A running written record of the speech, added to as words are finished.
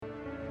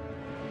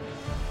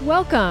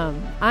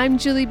Welcome. I'm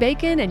Julie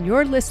Bacon, and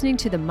you're listening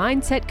to the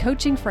Mindset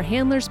Coaching for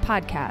Handlers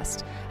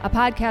podcast, a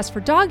podcast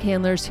for dog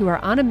handlers who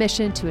are on a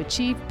mission to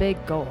achieve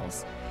big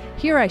goals.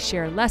 Here I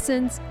share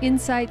lessons,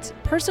 insights,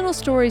 personal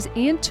stories,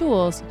 and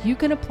tools you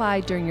can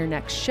apply during your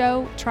next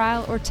show,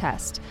 trial, or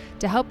test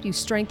to help you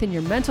strengthen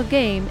your mental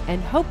game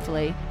and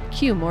hopefully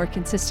cue more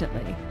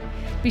consistently.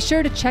 Be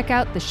sure to check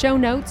out the show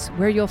notes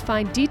where you'll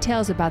find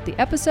details about the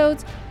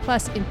episodes,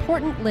 plus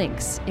important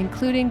links,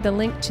 including the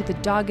link to the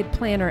Dogged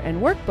Planner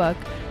and Workbook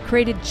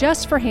created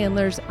just for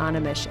handlers on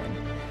a mission.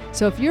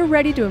 So if you're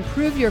ready to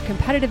improve your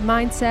competitive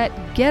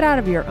mindset, get out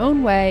of your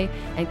own way,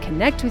 and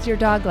connect with your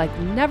dog like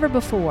never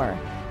before,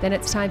 then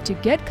it's time to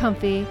get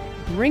comfy,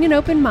 bring an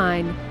open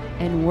mind,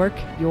 and work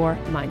your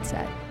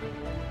mindset.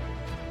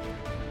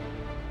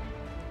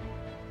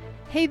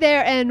 Hey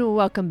there, and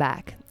welcome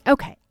back.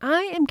 Okay,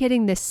 I am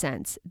getting this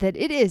sense that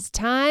it is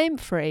time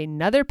for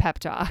another pep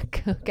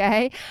talk,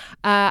 okay?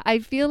 I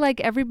feel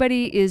like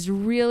everybody is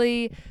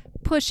really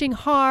pushing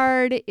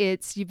hard.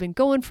 You've been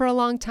going for a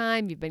long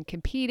time, you've been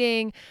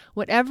competing,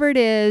 whatever it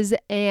is,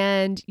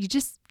 and you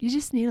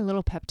just need a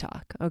little pep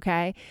talk,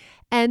 okay?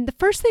 And the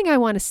first thing I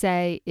want to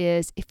say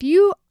is if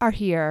you are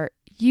here,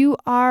 you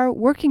are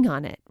working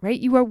on it, right?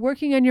 You are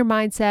working on your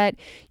mindset.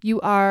 You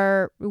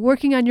are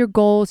working on your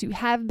goals. You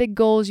have big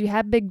goals. You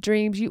have big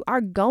dreams. You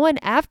are going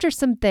after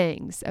some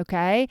things,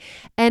 okay?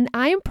 And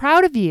I am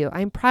proud of you.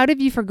 I'm proud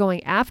of you for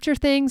going after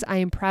things. I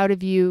am proud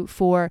of you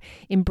for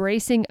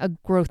embracing a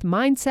growth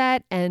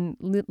mindset and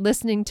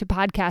listening to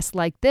podcasts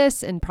like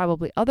this and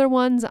probably other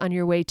ones on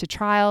your way to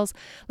trials.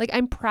 Like,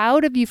 I'm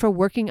proud of you for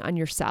working on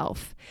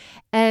yourself.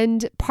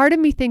 And part of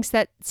me thinks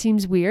that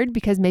seems weird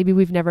because maybe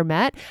we've never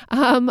met.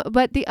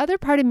 But the other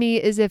part of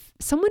me is if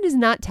someone is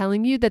not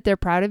telling you that they're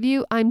proud of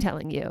you, I'm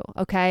telling you,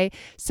 okay?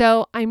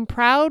 So I'm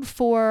proud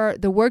for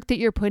the work that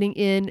you're putting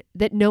in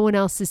that no one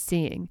else is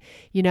seeing,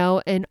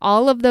 and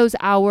all of those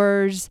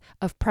hours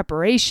of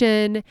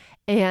preparation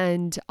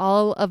and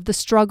all of the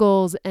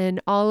struggles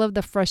and all of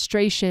the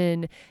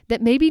frustration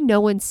that maybe no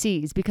one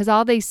sees because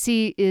all they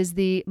see is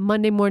the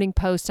Monday morning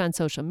post on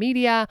social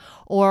media,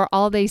 or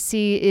all they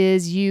see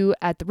is you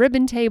at the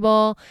ribbon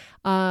table.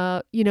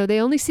 They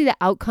only see the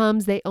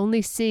outcomes. They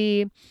only see,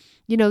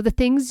 the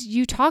things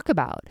you talk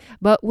about.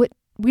 But what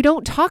we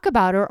don't talk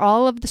about are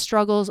all of the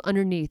struggles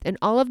underneath and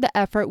all of the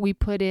effort we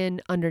put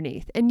in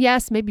underneath. And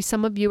yes, maybe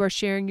some of you are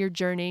sharing your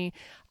journey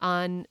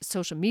on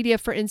social media,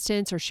 for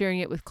instance, or sharing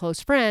it with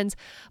close friends.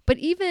 But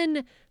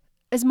even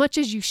as much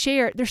as you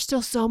share, there's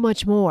still so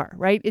much more,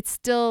 right? It's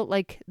still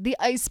like the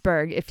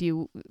iceberg, if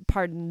you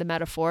pardon the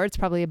metaphor. It's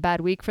probably a bad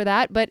week for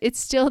that, but it's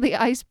still the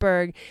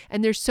iceberg,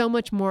 and there's so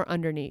much more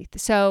underneath.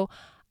 So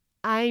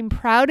I'm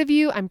proud of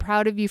you. I'm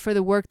proud of you for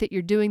the work that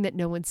you're doing that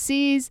no one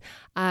sees,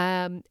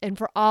 and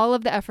for all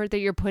of the effort that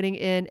you're putting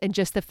in, and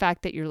just the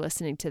fact that you're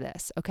listening to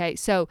this, okay?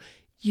 So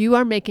you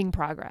are making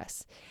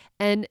progress.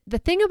 And the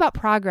thing about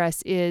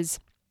progress is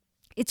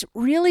it's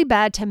really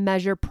bad to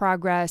measure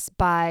progress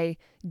by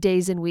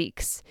days and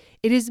weeks.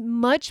 It is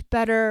much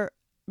better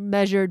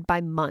measured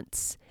by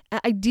months,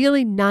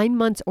 ideally 9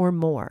 months or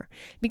more,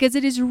 because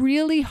it is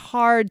really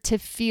hard to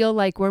feel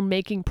like we're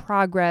making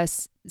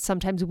progress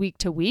sometimes week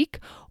to week,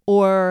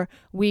 or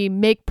we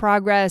make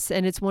progress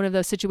and it's one of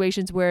those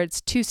situations where it's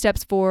 2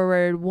 steps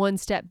forward, 1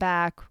 step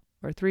back,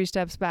 or 3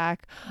 steps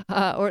back,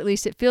 or at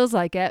least it feels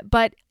like it.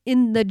 But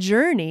in the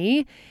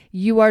journey,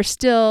 you are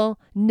still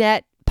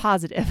net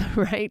positive,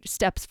 right?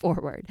 Steps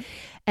forward.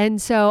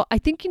 And so I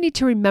think you need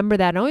to remember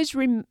that.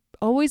 And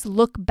always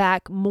look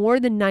back more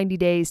than 90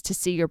 days to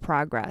see your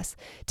progress,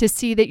 to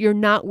see that you're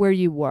not where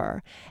you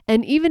were.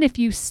 And even if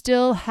you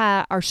still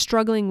are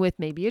struggling with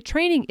maybe a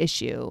training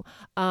issue,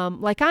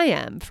 like I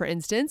am, for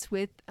instance,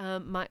 with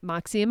my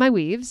Moxie and my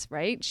weaves,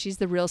 right? She's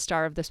the real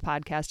star of this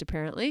podcast,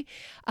 apparently.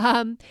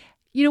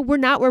 We're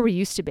not where we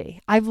used to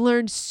be. I've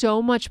learned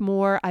so much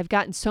more. I've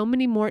gotten so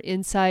many more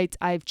insights.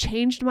 I've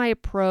changed my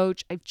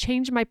approach. I've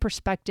changed my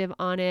perspective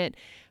on it.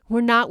 We're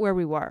not where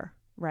we were,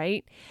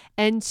 right?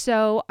 And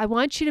so I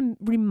want you to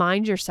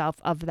remind yourself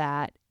of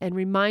that, and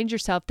remind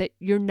yourself that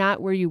you're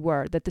not where you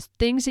were, that the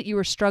things that you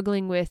were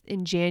struggling with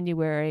in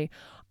January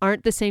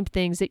aren't the same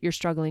things that you're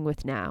struggling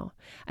with now.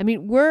 I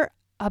mean, we're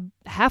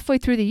halfway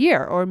through the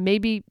year, or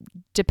maybe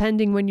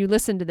depending when you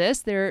listen to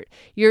this,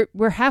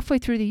 we're halfway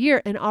through the year,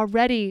 and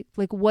already,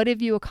 like, what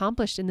have you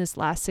accomplished in this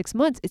last 6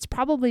 months? It's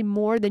probably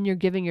more than you're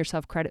giving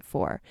yourself credit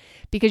for,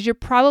 because you're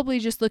probably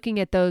just looking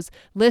at those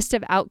list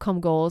of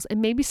outcome goals,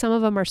 and maybe some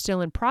of them are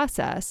still in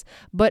process,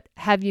 but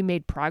have you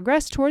made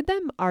progress toward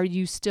them? Are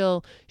you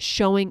still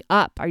showing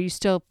up? Are you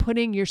still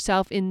putting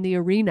yourself in the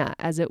arena,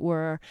 as it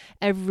were,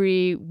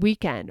 every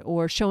weekend,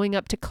 or showing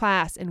up to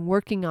class and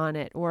working on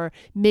it, or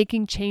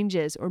making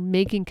changes, or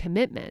making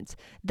commitments?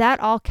 That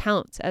all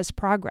counts as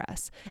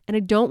progress. And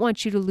I don't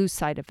want you to lose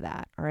sight of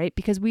that, all right?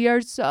 Because we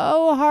are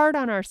so hard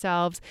on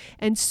ourselves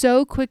and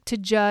so quick to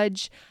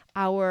judge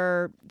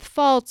our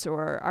faults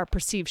or our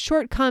perceived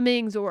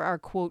shortcomings or our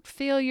quote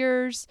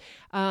failures.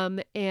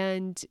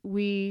 And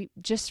we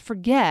just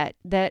forget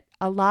that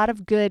a lot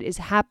of good is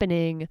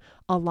happening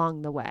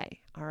along the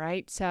way. All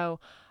right. So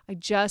I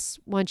just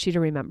want you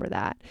to remember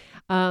that.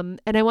 And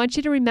I want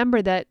you to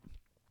remember that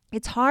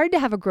it's hard to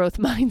have a growth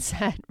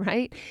mindset,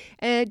 right?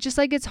 Just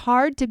like it's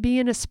hard to be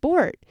in a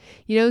sport.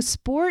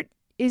 Sport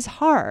is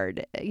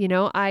hard.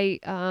 I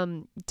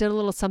did a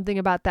little something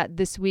about that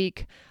this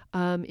week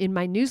in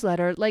my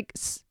newsletter. Like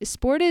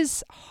sport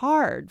is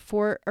hard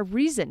for a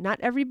reason. Not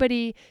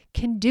everybody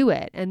can do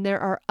it. And there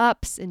are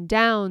ups and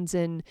downs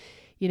and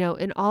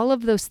all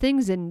of those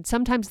things. And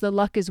sometimes the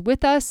luck is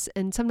with us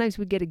and sometimes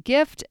we get a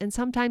gift and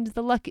sometimes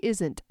the luck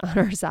isn't on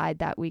our side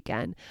that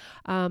weekend.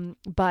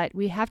 But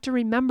we have to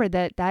remember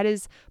that that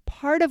is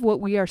part of what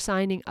we are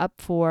signing up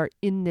for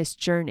in this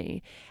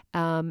journey.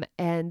 And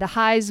the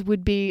highs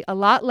would be a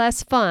lot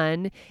less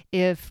fun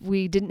if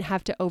we didn't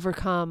have to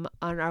overcome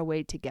on our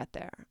way to get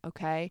there.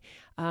 Okay.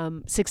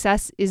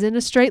 Success isn't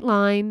a straight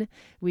line.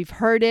 We've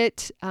heard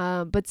it,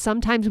 but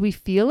sometimes we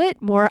feel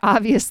it more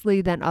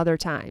obviously than other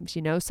times.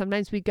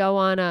 Sometimes we go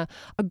on a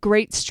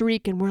great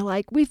streak and we're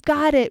like, we've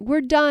got it.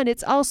 We're done.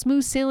 It's all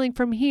smooth sailing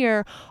from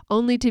here,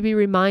 only to be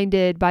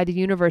reminded by the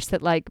universe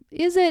that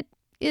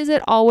is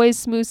it always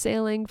smooth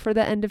sailing for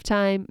the end of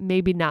time?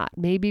 Maybe not.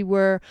 Maybe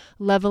we're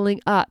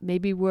leveling up.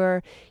 Maybe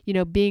we're,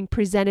 being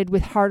presented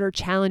with harder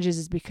challenges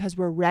is because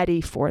we're ready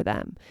for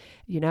them.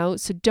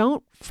 So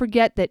don't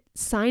forget that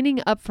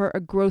signing up for a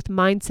growth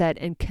mindset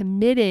and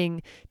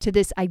committing to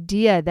this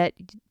idea that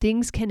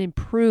things can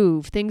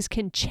improve, things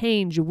can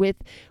change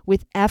with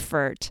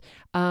effort.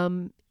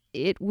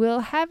 It will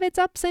have its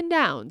ups and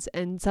downs.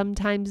 And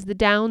sometimes the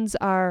downs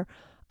are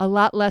a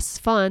lot less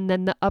fun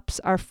than the ups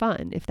are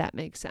fun, if that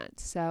makes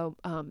sense. So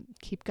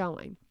keep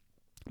going.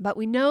 But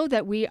we know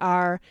that we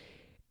are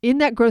in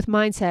that growth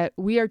mindset.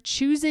 We are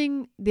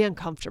choosing the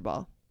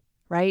uncomfortable,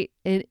 right?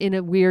 In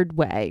a weird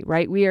way,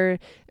 right? We are,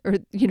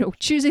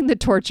 choosing the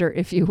torture,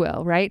 if you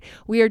will, right?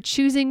 We are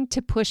choosing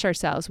to push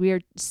ourselves. We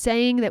are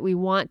saying that we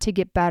want to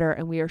get better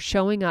and we are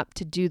showing up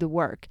to do the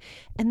work.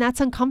 And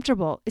that's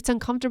uncomfortable. It's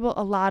uncomfortable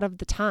a lot of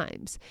the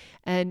times.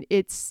 And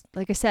it's,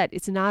 like I said,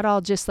 it's not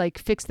all just like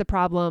fix the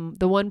problem,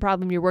 the one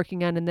problem you're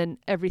working on, and then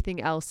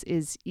everything else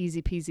is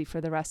easy peasy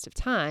for the rest of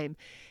time.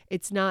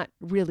 It's not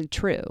really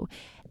true.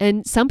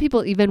 And some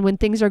people, even when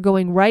things are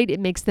going right, it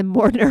makes them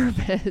more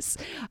nervous.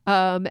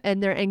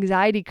 And their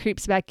anxiety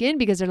creeps back in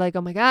because they're like,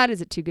 oh my God,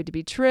 is it too good to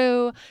be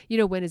true?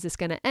 When is this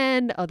going to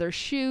end? Other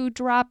shoe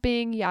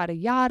dropping, yada,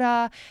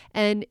 yada.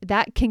 And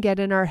that can get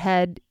in our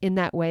head in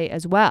that way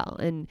as well.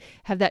 And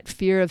have that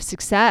fear of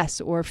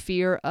success or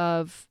fear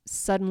of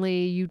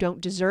suddenly you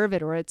don't deserve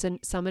it or it's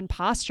some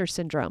imposter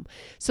syndrome.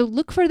 So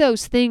look for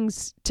those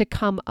things to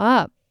come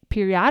up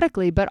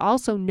periodically, but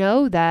also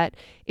know that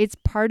it's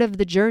part of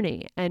the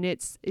journey and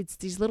it's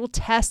these little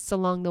tests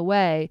along the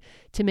way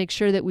to make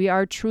sure that we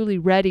are truly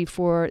ready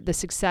for the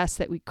success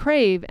that we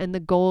crave and the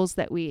goals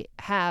that we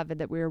have and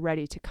that we're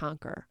ready to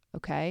conquer.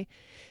 Okay.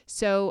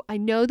 So I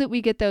know that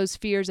we get those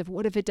fears of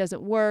what if it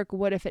doesn't work?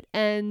 What if it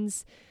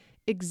ends?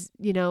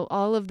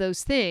 All of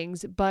those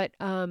things, but,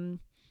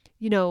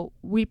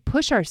 we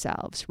push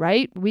ourselves,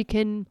 right? We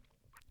can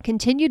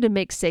continue to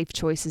make safe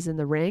choices in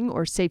the ring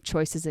or safe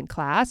choices in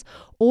class,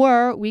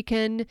 or we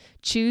can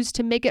choose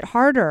to make it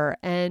harder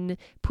and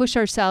push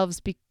ourselves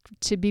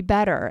to be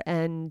better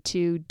and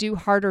to do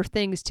harder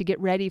things to get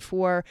ready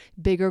for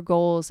bigger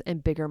goals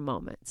and bigger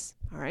moments.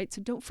 All right.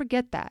 So don't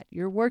forget that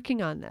you're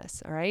working on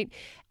this. All right.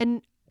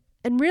 And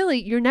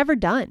really, you're never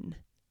done.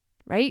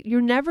 Right?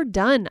 You're never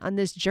done on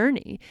this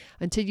journey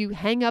until you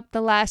hang up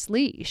the last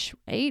leash,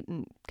 right?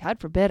 And God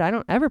forbid, I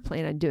don't ever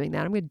plan on doing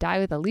that. I'm going to die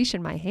with a leash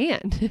in my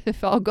hand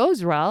if all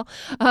goes well.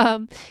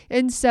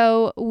 And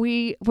so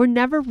we're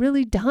never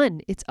really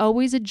done. It's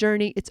always a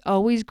journey. It's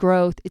always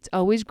growth. It's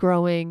always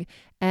growing.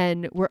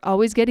 And we're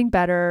always getting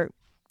better,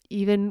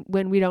 even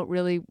when we don't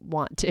really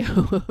want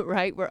to,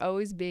 right? We're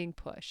always being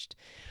pushed.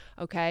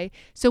 Okay.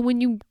 So when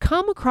you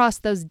come across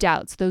those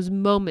doubts, those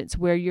moments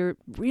where you're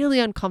really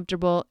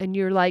uncomfortable and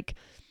you're like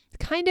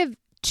kind of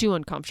too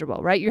uncomfortable,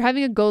 right? You're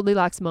having a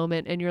Goldilocks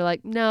moment and you're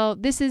like, no,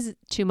 this is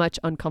too much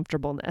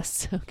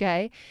uncomfortableness.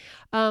 Okay.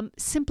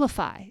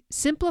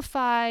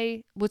 Simplify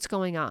what's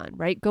going on,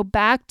 right? Go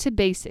back to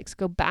basics,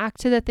 go back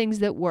to the things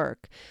that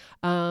work.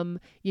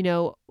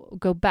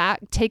 Go back,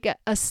 take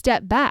a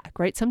step back,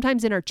 right?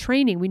 Sometimes in our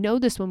training, we know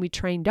this when we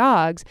train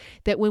dogs,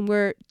 that when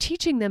we're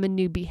teaching them a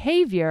new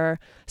behavior,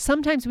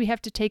 sometimes we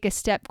have to take a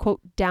step,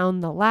 quote, back down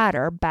the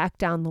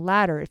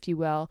ladder, if you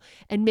will,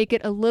 and make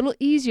it a little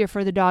easier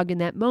for the dog in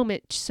that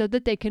moment so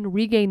that they can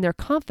regain their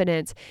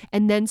confidence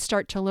and then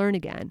start to learn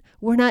again.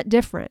 We're not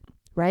different,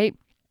 right?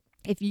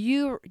 If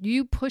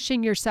you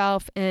pushing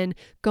yourself and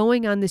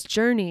going on this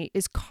journey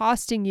is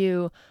costing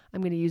you,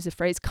 I'm going to use the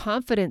phrase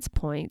confidence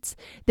points,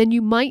 then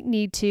you might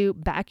need to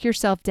back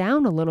yourself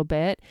down a little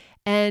bit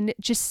and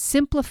just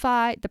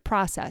simplify the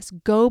process.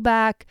 Go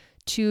back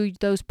to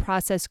those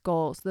process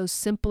goals, those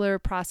simpler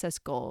process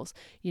goals.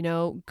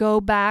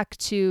 Go back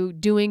to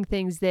doing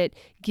things that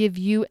give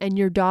you and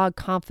your dog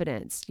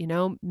confidence.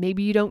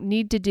 Maybe you don't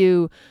need to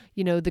do,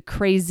 the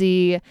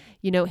crazy,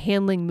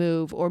 handling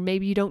move, or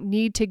maybe you don't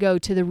need to go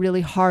to the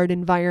really hard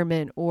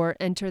environment or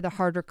enter the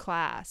harder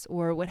class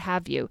or what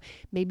have you.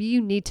 Maybe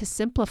you need to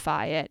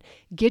simplify it,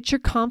 get your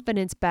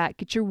confidence back,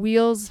 get your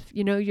wheels,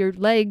 your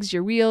legs,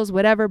 your wheels,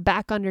 whatever,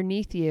 back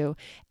underneath you,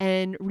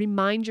 and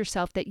remind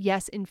yourself that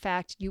yes, in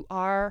fact, you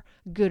are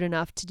good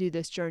enough to do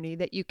this journey,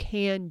 that you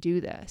can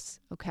do this.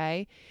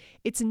 Okay.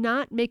 It's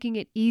not making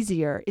it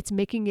easier. It's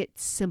making it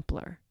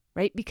simpler,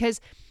 right?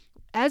 Because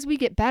as we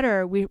get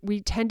better,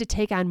 we tend to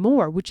take on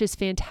more, which is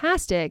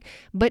fantastic.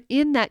 But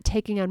in that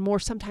taking on more,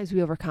 sometimes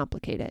we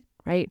overcomplicate it,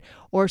 right?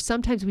 Or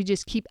sometimes we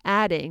just keep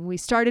adding. We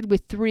started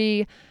with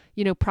 3,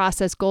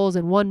 process goals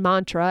and 1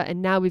 mantra,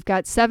 and now we've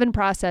got 7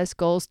 process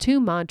goals, 2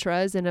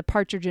 mantras, and a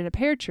partridge in a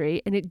pear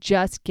tree, and it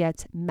just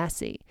gets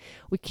messy.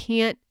 We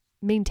can't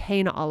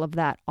maintain all of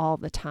that all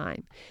the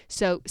time.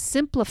 So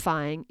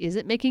simplifying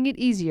isn't making it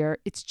easier.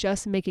 It's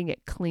just making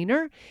it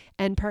cleaner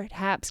and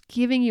perhaps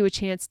giving you a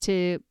chance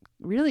to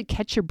really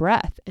catch your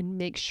breath and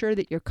make sure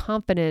that your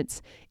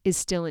confidence is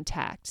still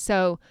intact.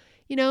 So,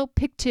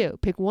 pick 2.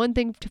 Pick one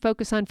thing to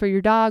focus on for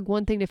your dog,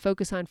 one thing to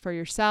focus on for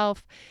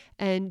yourself,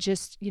 and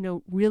just,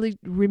 really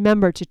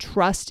remember to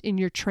trust in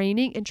your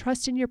training and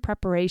trust in your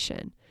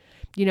preparation.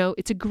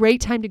 It's a great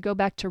time to go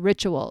back to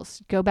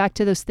rituals, go back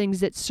to those things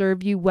that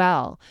serve you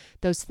well,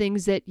 those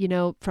things that,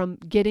 from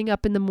getting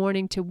up in the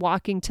morning to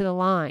walking to the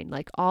line,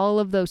 like all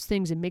of those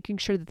things, and making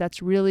sure that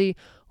that's really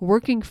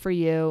working for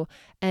you.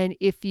 And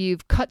if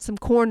you've cut some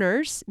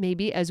corners,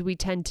 maybe as we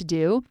tend to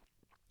do,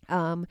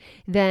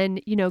 then,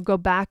 go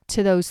back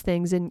to those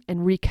things and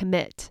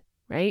recommit.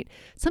 Right?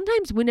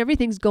 Sometimes when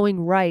everything's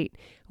going right,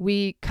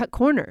 we cut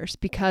corners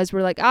because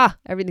we're like,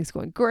 everything's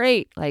going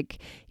great. Like,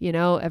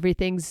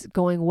 everything's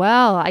going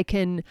well. I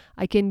can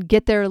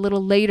get there a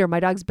little later. My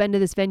dog's been to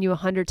this venue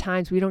 100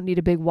 times. We don't need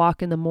a big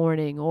walk in the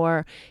morning.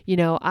 Or,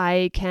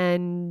 I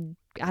can,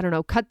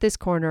 cut this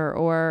corner,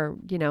 or,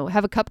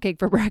 have a cupcake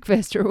for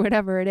breakfast, or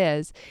whatever it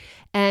is.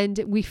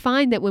 And we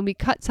find that when we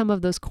cut some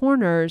of those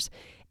corners,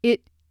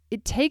 it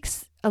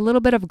takes a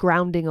little bit of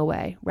grounding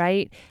away,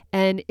 right?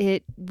 And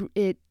it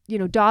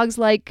dogs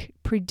like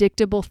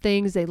predictable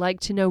things. They like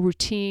to know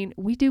routine.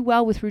 We do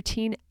well with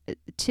routine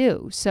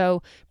too.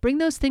 So bring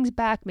those things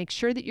back, make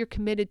sure that you're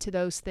committed to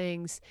those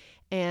things,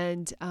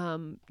 and,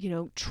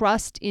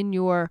 trust in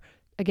your,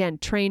 again,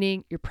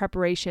 training, your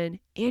preparation,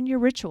 and your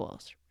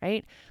rituals,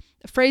 right?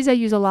 A phrase I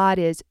use a lot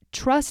is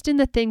trust in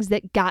the things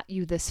that got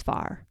you this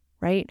far,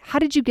 right? How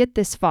did you get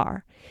this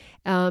far?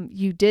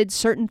 You did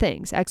certain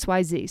things, X,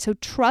 Y, Z. So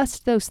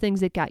trust those things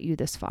that got you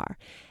this far.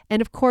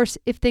 And of course,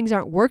 if things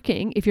aren't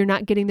working, if you're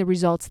not getting the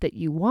results that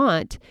you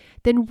want,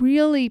 then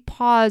really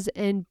pause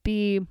and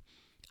be,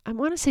 I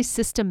want to say,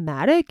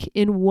 systematic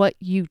in what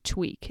you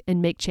tweak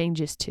and make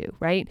changes to,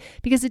 right?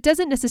 Because it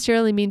doesn't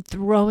necessarily mean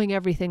throwing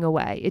everything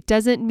away. It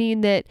doesn't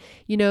mean that,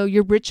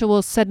 your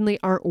rituals suddenly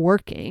aren't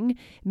working.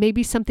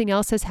 Maybe something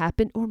else has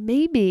happened, or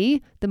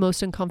maybe the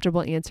most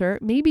uncomfortable answer,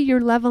 maybe you're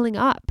leveling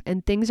up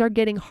and things are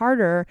getting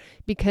harder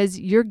because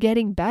you're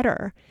getting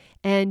better.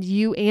 And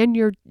you and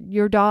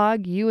your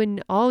dog, you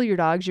and all your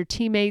dogs, your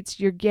teammates,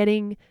 you're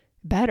getting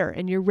better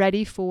and you're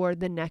ready for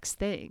the next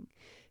thing.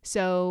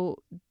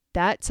 So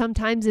that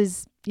sometimes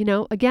is,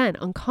 again,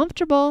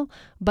 uncomfortable,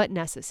 but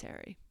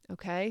necessary.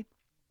 Okay.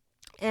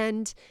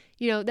 And,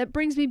 that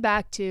brings me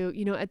back to,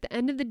 at the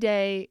end of the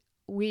day,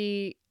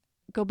 we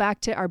go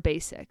back to our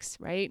basics,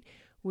 right?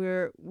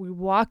 We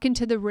walk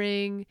into the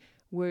ring.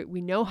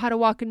 We know how to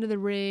walk into the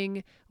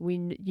ring.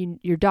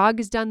 Your dog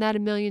has done that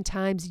 1,000,000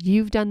 times.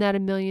 You've done that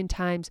 1,000,000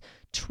 times.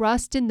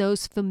 Trust in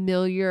those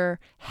familiar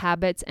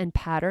habits and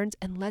patterns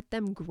and let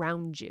them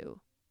ground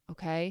you.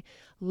 Okay.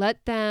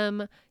 Let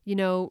them,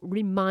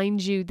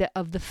 remind you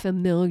of the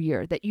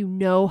familiar, that you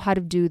know how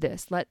to do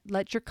this.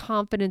 Let your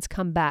confidence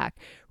come back.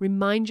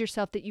 Remind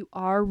yourself that you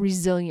are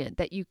resilient,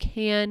 that you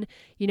can,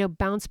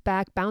 bounce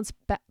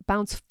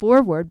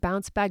forward,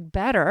 bounce back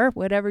better,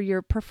 whatever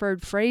your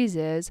preferred phrase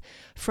is,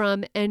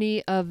 from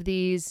any of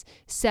these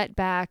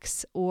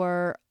setbacks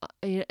or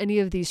any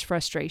of these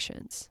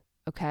frustrations.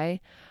 Okay.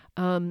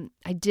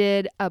 I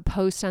did a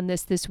post on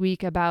this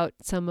week about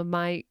some of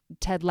my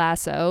Ted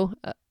Lasso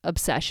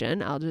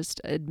obsession, I'll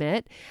just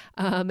admit,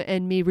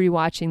 and me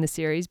rewatching the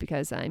series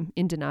because I'm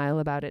in denial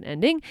about it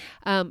ending,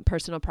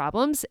 personal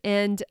problems.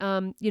 And,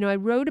 I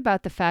wrote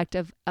about the fact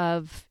of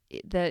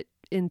that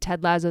in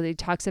Ted Lasso, that he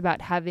talks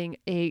about having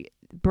a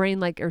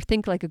brain or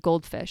think like a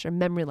goldfish, or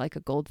memory like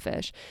a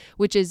goldfish,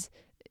 which is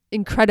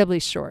incredibly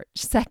short,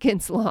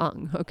 seconds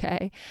long.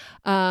 Okay.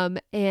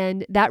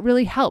 And that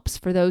really helps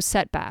for those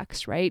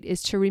setbacks, right?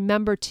 Is to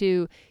remember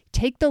to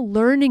take the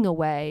learning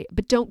away,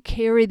 but don't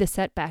carry the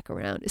setback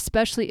around,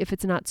 especially if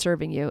it's not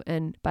serving you.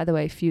 And by the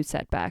way, few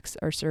setbacks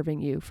are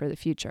serving you for the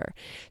future.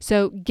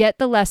 So get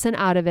the lesson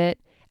out of it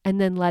and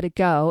then let it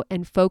go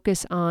and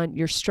focus on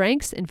your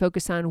strengths and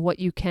focus on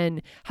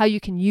how you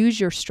can use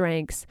your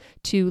strengths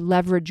to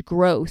leverage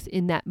growth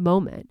in that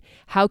moment.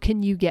 How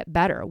can you get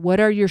better? What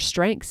are your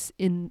strengths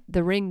in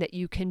the ring that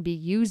you can be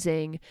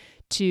using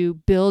to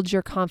build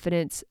your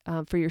confidence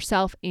for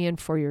yourself and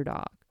for your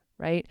dog,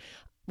 right?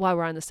 While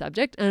we're on the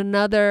subject,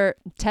 another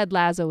Ted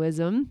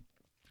Lassoism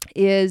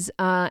is,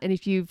 and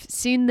if you've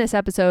seen this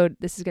episode,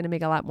 this is going to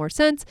make a lot more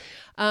sense.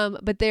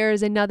 But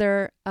there's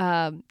another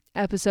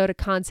episode, a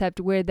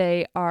concept where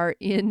they are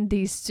in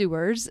these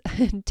sewers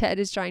and Ted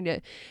is trying to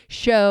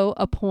show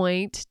a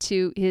point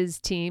to his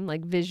team,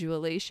 like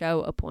visually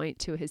show a point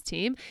to his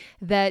team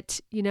that,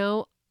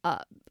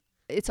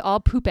 it's all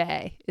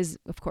poopy is,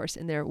 of course,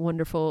 in their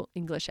wonderful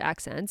English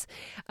accents.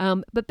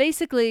 But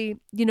basically,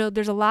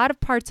 there's a lot of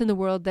parts in the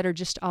world that are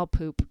just all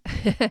poop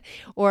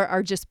or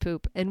are just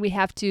poop. And we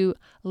have to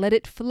let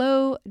it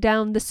flow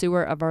down the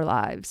sewer of our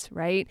lives,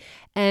 right?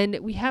 And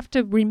we have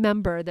to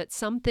remember that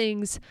some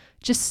things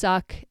just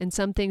suck and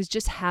some things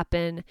just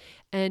happen.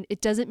 And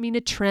it doesn't mean a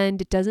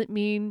trend. It doesn't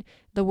mean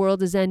the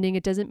world is ending.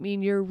 It doesn't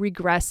mean you're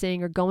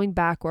regressing or going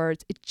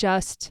backwards. It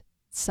just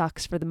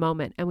sucks for the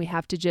moment, and we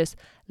have to just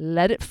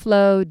let it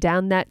flow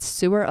down that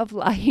sewer of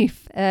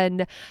life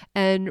and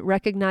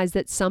recognize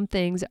that some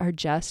things are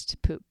just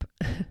poop,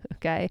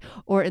 okay,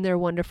 or in their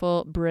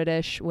wonderful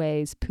British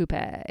ways,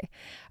 poopy,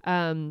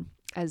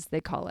 as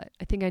they call it.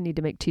 I think I need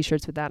to make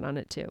t-shirts with that on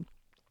it too.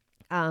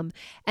 And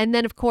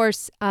then, of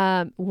course,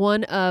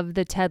 one of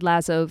the Ted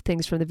Lasso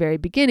things from the very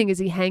beginning is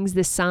he hangs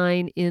this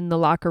sign in the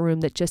locker room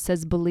that just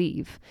says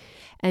believe.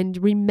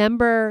 And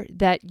remember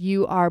that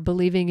you are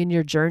believing in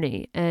your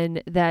journey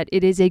and that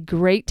it is a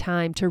great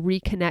time to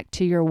reconnect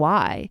to your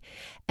why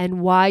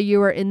and why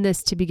you are in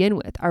this to begin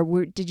with.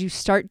 Did you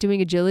start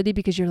doing agility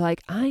because you're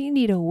like, I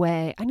need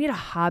a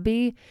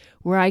hobby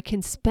where I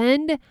can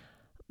spend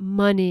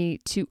money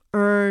to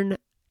earn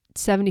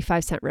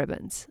 75-cent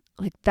ribbons.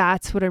 Like,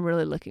 that's what I'm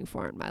really looking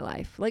for in my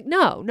life. Like,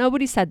 no,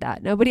 nobody said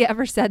that. Nobody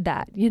ever said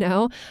that,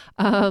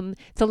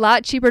 It's a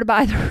lot cheaper to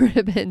buy the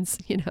ribbons,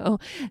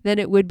 than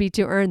it would be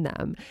to earn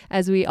them,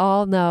 as we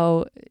all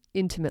know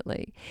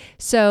intimately.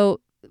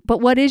 So, but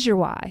what is your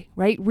why,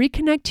 right?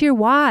 Reconnect to your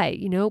why,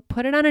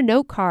 put it on a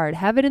note card,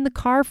 have it in the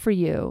car for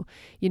you,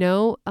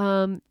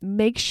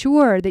 make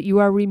sure that you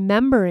are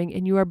remembering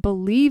and you are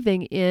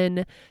believing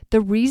in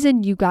the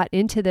reason you got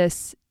into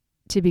this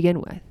to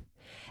begin with.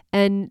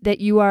 And that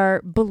you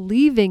are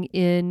believing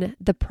in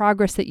the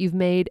progress that you've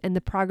made and the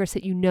progress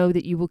that you know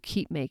that you will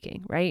keep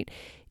making, right?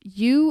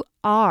 You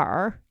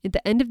are, at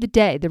the end of the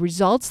day, the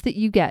results that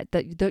you get,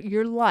 that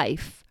your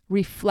life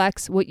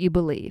reflects what you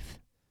believe,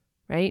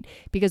 right?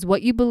 Because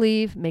what you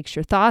believe makes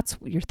your thoughts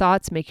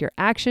make your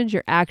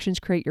actions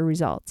create your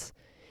results.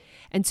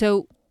 And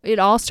so it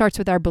all starts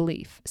with our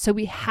belief. So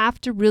we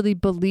have to really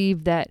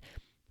believe that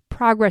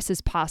progress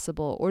is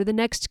possible, or the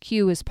next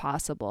cue is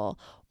possible,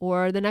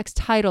 or the next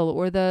title,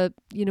 or the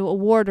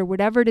award, or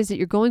whatever it is that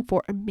you're going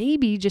for, or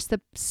maybe just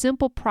the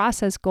simple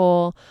process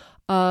goal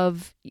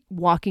of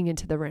walking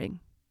into the ring.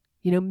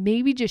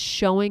 Maybe just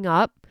showing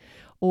up,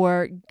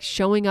 or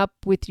showing up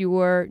with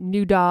your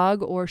new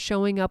dog, or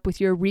showing up with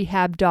your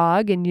rehab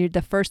dog, and you're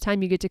the first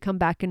time you get to come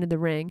back into the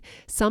ring.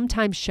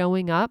 Sometimes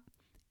showing up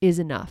is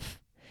enough,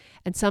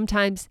 and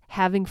sometimes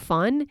having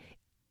fun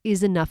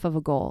is enough of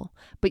a goal,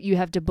 but you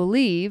have to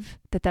believe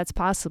that that's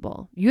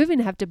possible. You even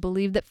have to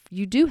believe that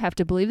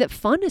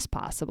fun is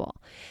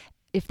possible.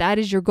 If that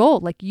is your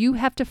goal, you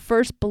have to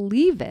first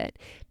believe it,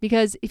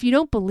 because if you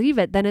don't believe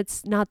it, then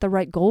it's not the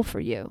right goal for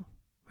you,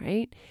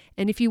 right?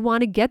 And if you want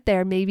to get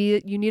there,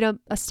 maybe you need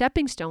a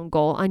stepping stone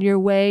goal on your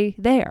way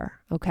there,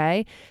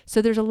 okay?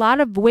 So there's a lot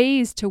of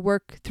ways to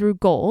work through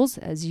goals,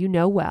 as you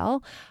know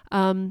well,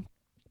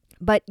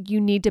 but you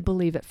need to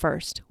believe it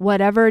first.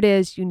 Whatever it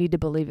is, you need to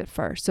believe it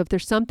first. So if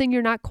there's something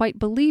you're not quite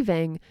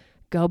believing,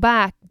 go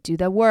back, do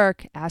the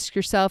work, ask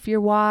yourself your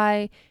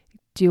why,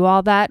 do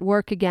all that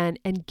work again,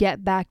 and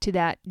get back to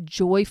that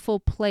joyful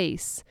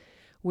place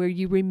where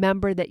you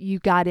remember that you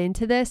got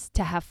into this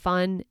to have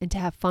fun, and to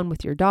have fun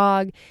with your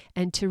dog,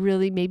 and to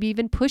really maybe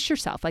even push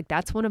yourself.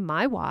 That's one of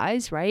my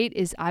whys, right?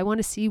 Is I want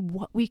to see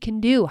what we can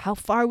do, how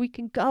far we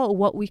can go,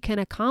 what we can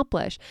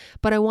accomplish.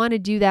 But I want to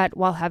do that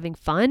while having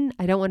fun.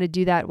 I don't want to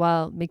do that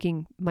while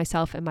making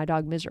myself and my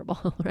dog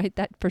miserable, right?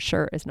 That for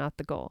sure is not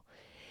the goal.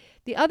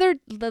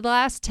 The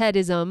last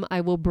Tedism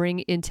I will bring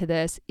into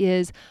this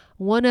is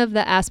one of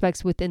the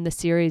aspects within the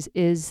series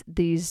is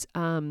these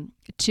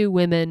two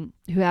women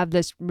who have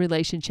this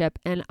relationship.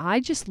 And I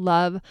just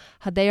love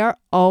how they are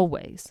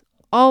always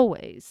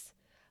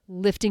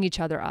lifting each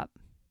other up.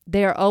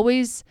 They are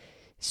always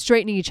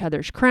straightening each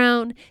other's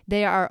crown.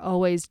 They are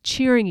always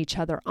cheering each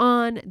other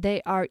on.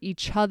 They are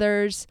each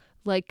other's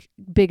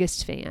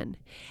biggest fan.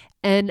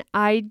 And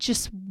I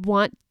just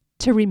want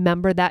to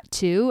remember that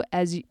too,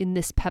 as in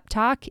this pep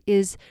talk,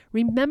 is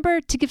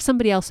remember to give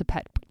somebody else a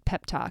pep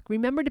talk.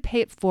 Remember to pay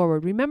it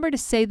forward. Remember to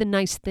say the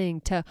nice thing,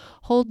 to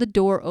hold the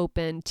door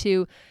open,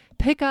 to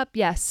pick up,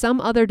 yes, some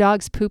other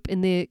dog's poop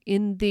in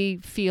the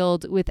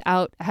field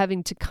without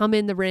having to come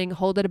in the ring,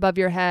 hold it above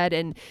your head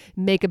and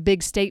make a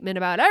big statement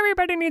about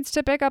everybody needs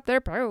to pick up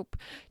their poop.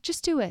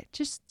 Just do it.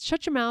 Just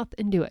shut your mouth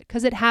and do it,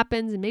 because it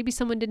happens, and maybe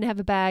someone didn't have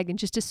a bag, and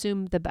just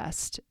assume the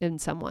best in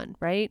someone,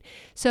 right?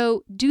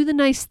 So do the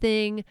nice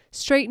thing,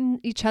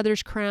 straighten each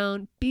other's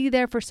crown, be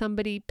there for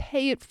somebody,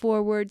 pay it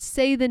forward,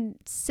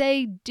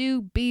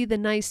 be the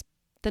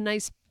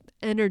nice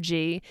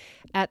energy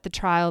at the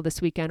trial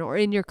this weekend or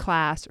in your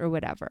class or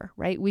whatever,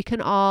 right? We can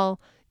all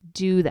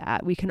do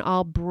that. We can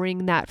all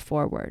bring that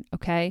forward,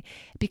 okay?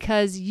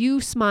 Because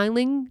you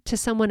smiling to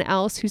someone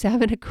else who's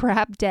having a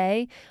crap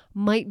day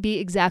might be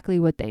exactly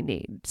what they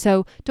need.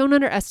 So don't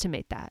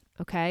underestimate that,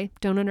 okay?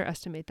 Don't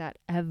underestimate that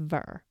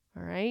ever,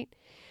 all right?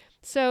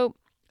 So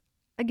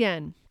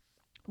again,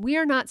 we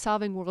are not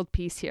solving world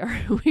peace here.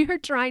 We are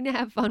trying to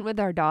have fun with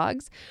our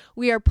dogs.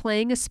 We are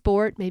playing a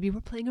sport. Maybe we're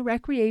playing a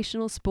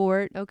recreational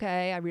sport.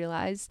 Okay, I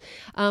realize.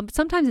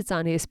 Sometimes it's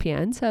on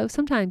ESPN, so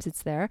sometimes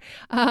it's there.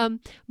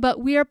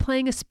 But we are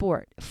playing a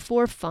sport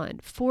for fun,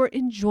 for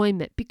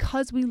enjoyment,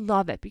 because we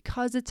love it,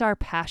 because it's our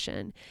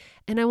passion.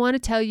 And I want to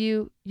tell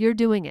you, you're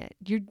doing it.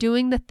 You're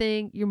doing the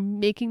thing. You're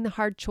making the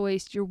hard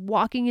choice. You're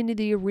walking into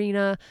the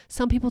arena.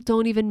 Some people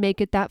don't even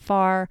make it that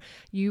far.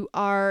 You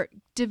are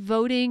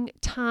devoting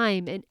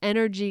time and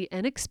energy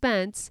and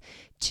expense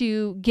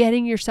to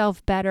getting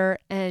yourself better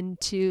and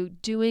to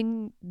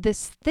doing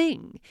this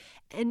thing.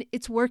 And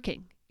it's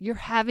working. You're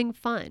having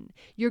fun.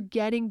 You're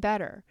getting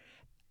better.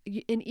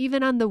 And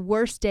even on the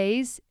worst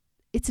days,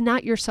 it's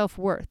not your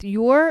self-worth.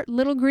 Your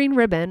little green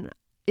ribbon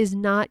is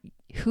not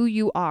who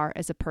you are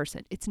as a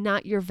person. It's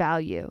not your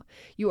value.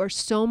 You are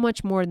so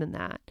much more than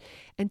that.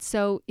 And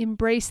so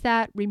embrace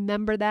that,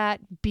 remember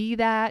that, be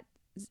that,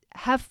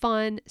 have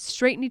fun,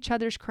 straighten each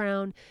other's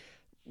crown,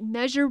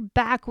 measure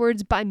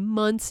backwards by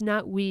months,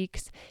 not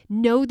weeks.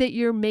 Know that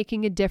you're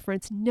making a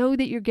difference. Know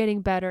that you're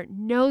getting better.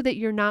 Know that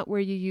you're not where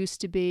you used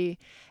to be.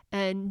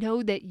 And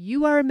know that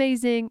you are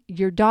amazing.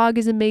 Your dog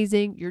is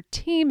amazing. Your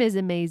team is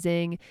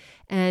amazing.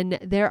 And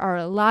there are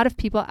a lot of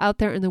people out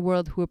there in the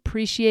world who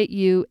appreciate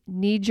you,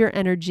 need your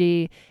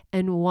energy,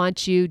 and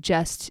want you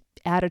just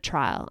at a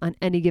trial on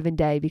any given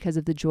day because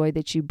of the joy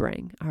that you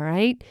bring. All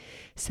right?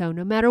 So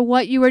no matter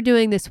what you are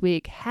doing this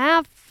week,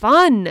 have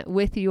fun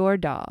with your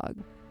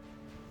dog.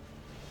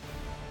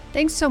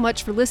 Thanks so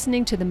much for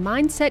listening to the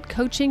Mindset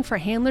Coaching for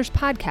Handlers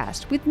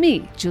podcast with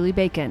me, Julie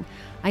Bacon.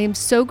 I am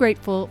so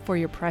grateful for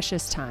your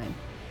precious time.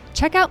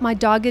 Check out my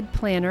Dogged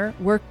Planner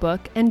workbook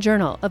and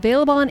journal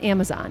available on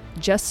Amazon.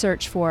 Just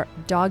search for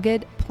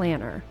Dogged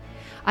Planner.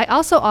 I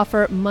also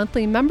offer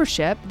monthly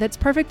membership that's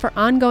perfect for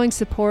ongoing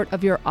support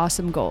of your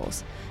awesome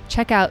goals.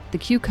 Check out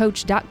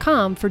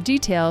theqcoach.com for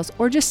details,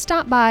 or just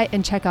stop by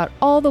and check out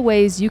all the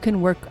ways you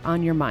can work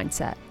on your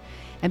mindset.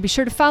 And be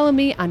sure to follow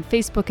me on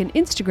Facebook and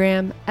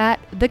Instagram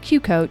at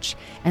theqcoach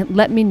and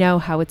let me know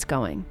how it's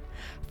going.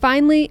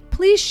 Finally,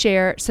 please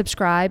share,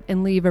 subscribe,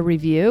 and leave a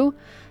review.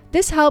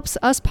 This helps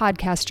us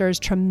podcasters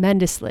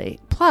tremendously.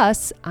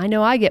 Plus, I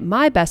know I get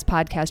my best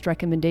podcast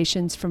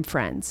recommendations from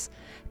friends.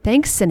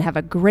 Thanks, and have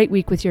a great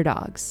week with your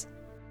dogs.